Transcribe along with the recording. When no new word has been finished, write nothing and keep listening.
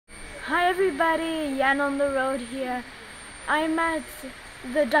everybody, Yan on the road here. I'm at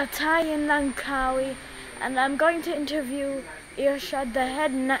the Datai in Langkawi and I'm going to interview Irshad, the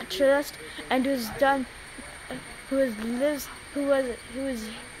head naturalist, and who lives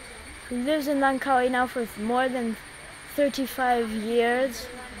in Langkawi now for more than 35 years.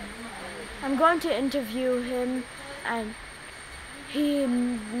 I'm going to interview him, and he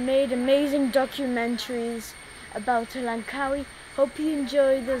made amazing documentaries about Langkawi. Hope you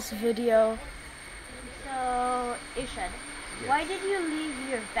enjoy this video. So, Irshad, why did you leave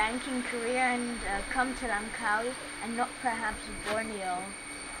your banking career and come to Langkawi and not perhaps Borneo?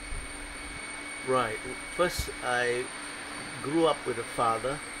 Right. First, I grew up with a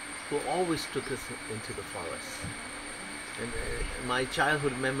father who always took us into the forest. And my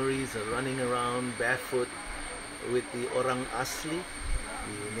childhood memories are running around barefoot with the orang asli,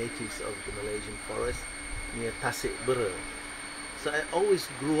 the natives of the Malaysian forest, near Tasik Bera. So I always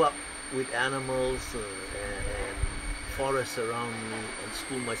grew up with animals and forests around me,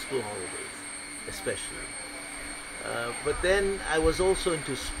 and my school holidays especially. But then I was also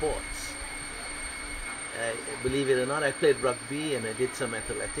into sports. Believe it or not, I played rugby and I did some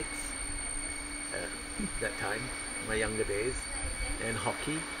athletics that time, my younger days, and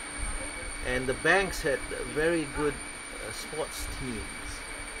hockey. And the banks had very good sports teams.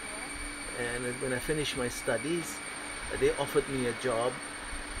 And when I finished my studies, they offered me a job.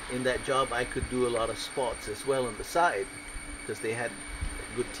 In that job, I could do a lot of sports as well on the side, because they had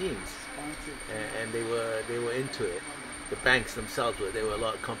good teams, and they were into it. The banks themselves there were a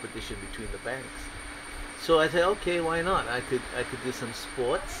lot of competition between the banks. So I said, okay, why not? I could do some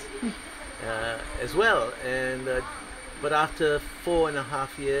sports as well. And but after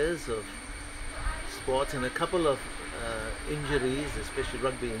 4.5 years of sports and a couple of injuries, especially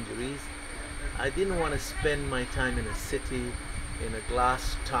rugby injuries, I didn't want to spend my time in a city in a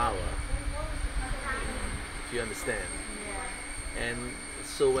glass tower, if you understand. Yeah. And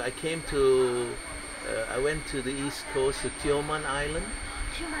so I came to, I went to the east coast, to Tioman Island.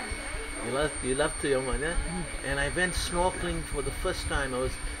 You love Tioman, yeah? And I went snorkeling for the first time. I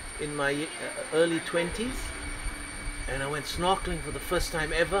was in my early 20s, and I went snorkeling for the first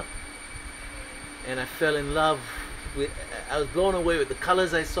time ever, and I fell in love with, I was blown away with the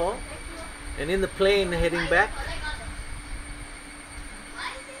colors I saw. And in the plane heading back,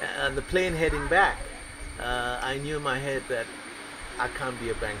 I knew in my head that I can't be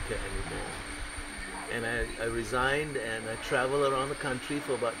a banker anymore. And I resigned, and I traveled around the country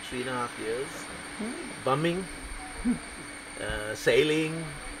for about 3.5 years, bumming, sailing,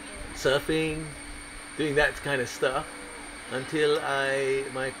 surfing, doing that kind of stuff, until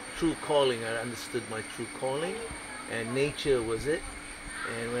my true calling, I understood my true calling, and nature was it.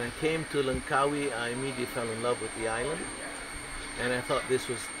 And when I came to Langkawi, I immediately fell in love with the island, and I thought this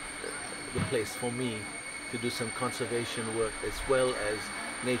was the place for me to do some conservation work as well as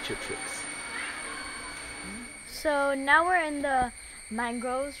nature trips. So now we're in the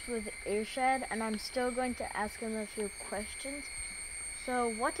mangroves with Irshad, and I'm still going to ask him a few questions. So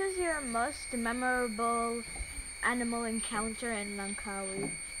what is your most memorable animal encounter in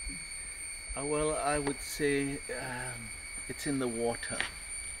Langkawi? Well, I would say it's in the water.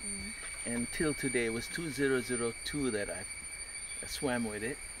 And till today, it was 2002 that I swam with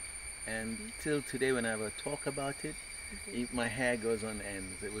it, and till today whenever I talk about it, my hair goes on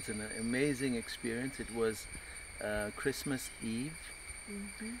end. It was an amazing experience. It was Christmas Eve,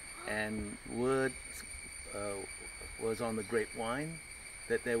 and word was on the grapevine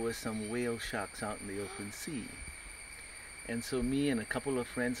that there were some whale sharks out in the open sea. And so me and a couple of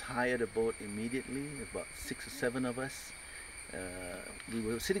friends hired a boat immediately, about 6 or 7 of us. We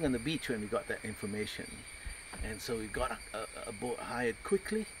were sitting on the beach when we got that information, and so we got a boat hired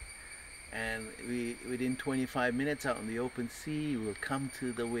quickly, and within 25 minutes out in the open sea, we will come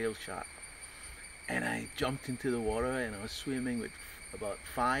to the whale shark. And I jumped into the water, and I was swimming with about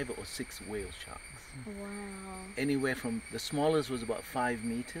 5 or 6 whale sharks. Wow. Anywhere from, the smallest was about 5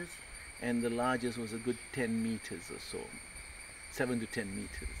 meters, and the largest was a good 10 meters or so, 7 to 10 meters.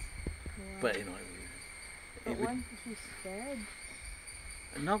 Wow. But you know, but weren't you scared?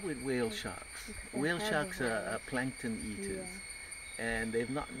 Not with whale sharks. Whale sharks are plankton eaters, and they're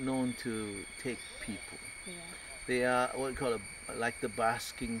not known to take people. Yeah. They are what we call like the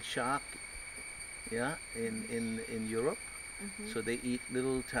basking shark, yeah, in Europe. So they eat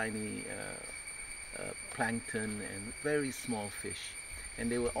little tiny plankton and very small fish, and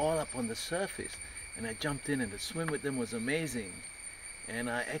they were all up on the surface. And I jumped in, and the swim with them was amazing. And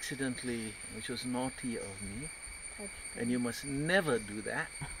I accidentally, which was naughty of me, and you must never do that,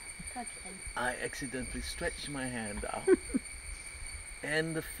 I accidentally stretched my hand out,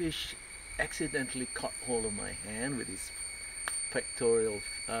 and the fish accidentally caught hold of my hand with his pectoral,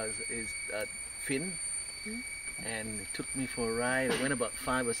 his fin, and it took me for a ride. I went about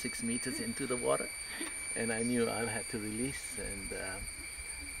 5 or 6 meters into the water, and I knew I had to release. And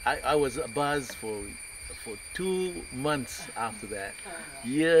I was abuzz for 2 months after that,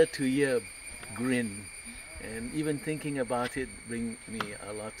 year to year grin, and even thinking about it bring me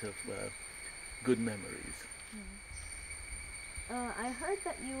a lot of good memories. I heard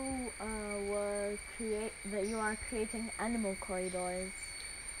that you are creating animal corridors.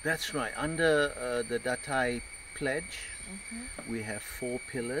 That's right. Under the Datai pledge, we have 4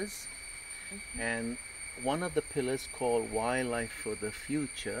 pillars, and one of the pillars, called Wildlife for the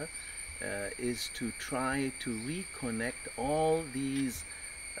Future, is to try to reconnect all these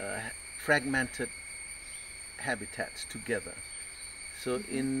fragmented habitats together. So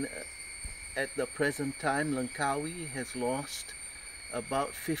at the present time, Langkawi has lost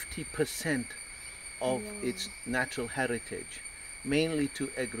about 50% of its natural heritage, mainly to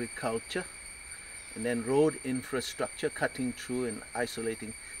agriculture, and then road infrastructure cutting through and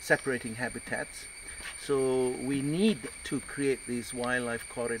separating habitats. So we need to create these wildlife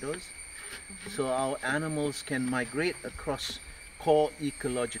corridors so our animals can migrate across core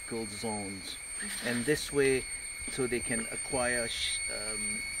ecological zones, and this way so they can acquire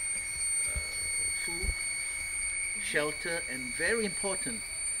food, shelter, and very important,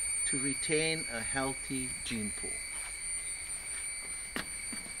 to retain a healthy gene pool.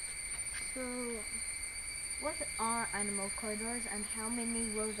 So what are animal corridors and how many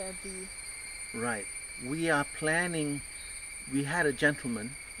will there be? Right. We are planning, we had a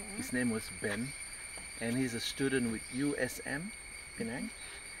gentleman, his name was Ben, and he's a student with USM, Penang,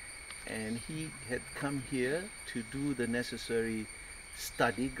 and he had come here to do the necessary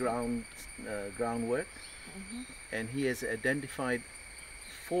study, groundwork, and he has identified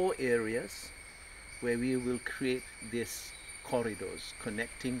 4 areas where we will create these corridors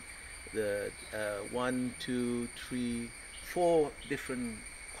connecting the 4 different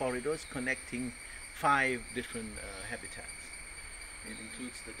corridors connecting 5 different habitats. It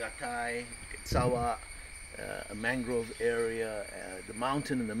includes the Datai, Sawah, a mangrove area, the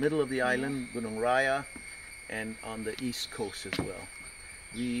mountain in the middle of the island, Gunung Raya, and on the east coast as well.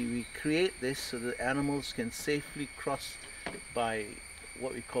 We create this so that animals can safely cross by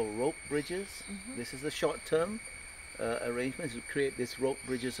what we call rope bridges. This is the short-term arrangements. We create these rope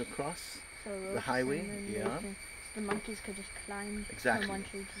bridges across the highway. The monkeys could just climb Exactly. from one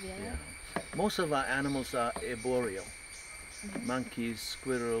tree to the other. Most of our animals are arboreal. Monkeys,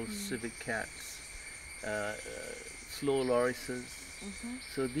 squirrels, civet cats, slow lorises.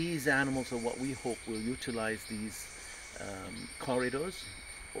 So these animals are what we hope will utilize these corridors,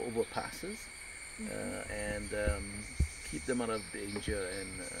 overpasses, and keep them out of danger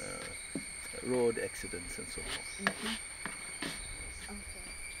and road accidents and so forth.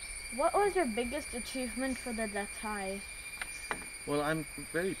 What was your biggest achievement for the Datai? Well, I'm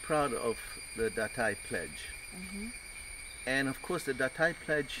very proud of the Datai pledge. And of course the Datai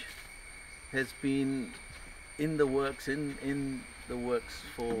pledge has been in the works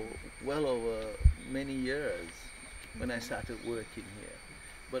for well over many years when I started working here.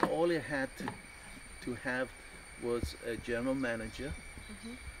 But all it had to have was a general manager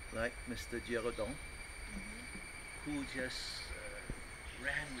like Mr. Girodon, who just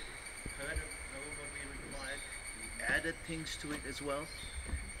ran with it, heard what we required, he added things to it as well.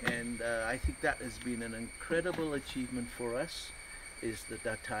 And I think that has been an incredible achievement for us, is the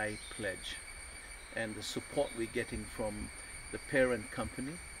Datai pledge, and the support we're getting from the parent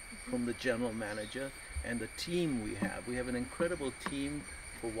company, from the general manager, and the team we have. We have an incredible team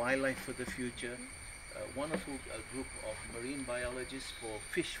for Wildlife for the Future, a wonderful group of marine biologists for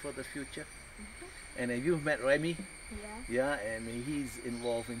Fish for the Future. And you've met Remy? Yeah, and he's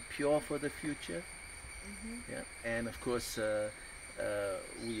involved in Pure for the Future. Yeah, and of course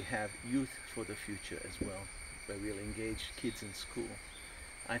we have Youth for the Future as well, where we'll engage kids in school.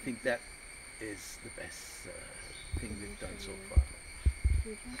 I think that is the best thing we've done so far.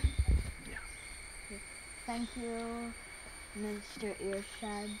 Yeah. Thank you, Mr.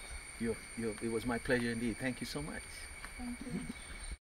 Irshad. It was my pleasure indeed. Thank you so much. Thank you.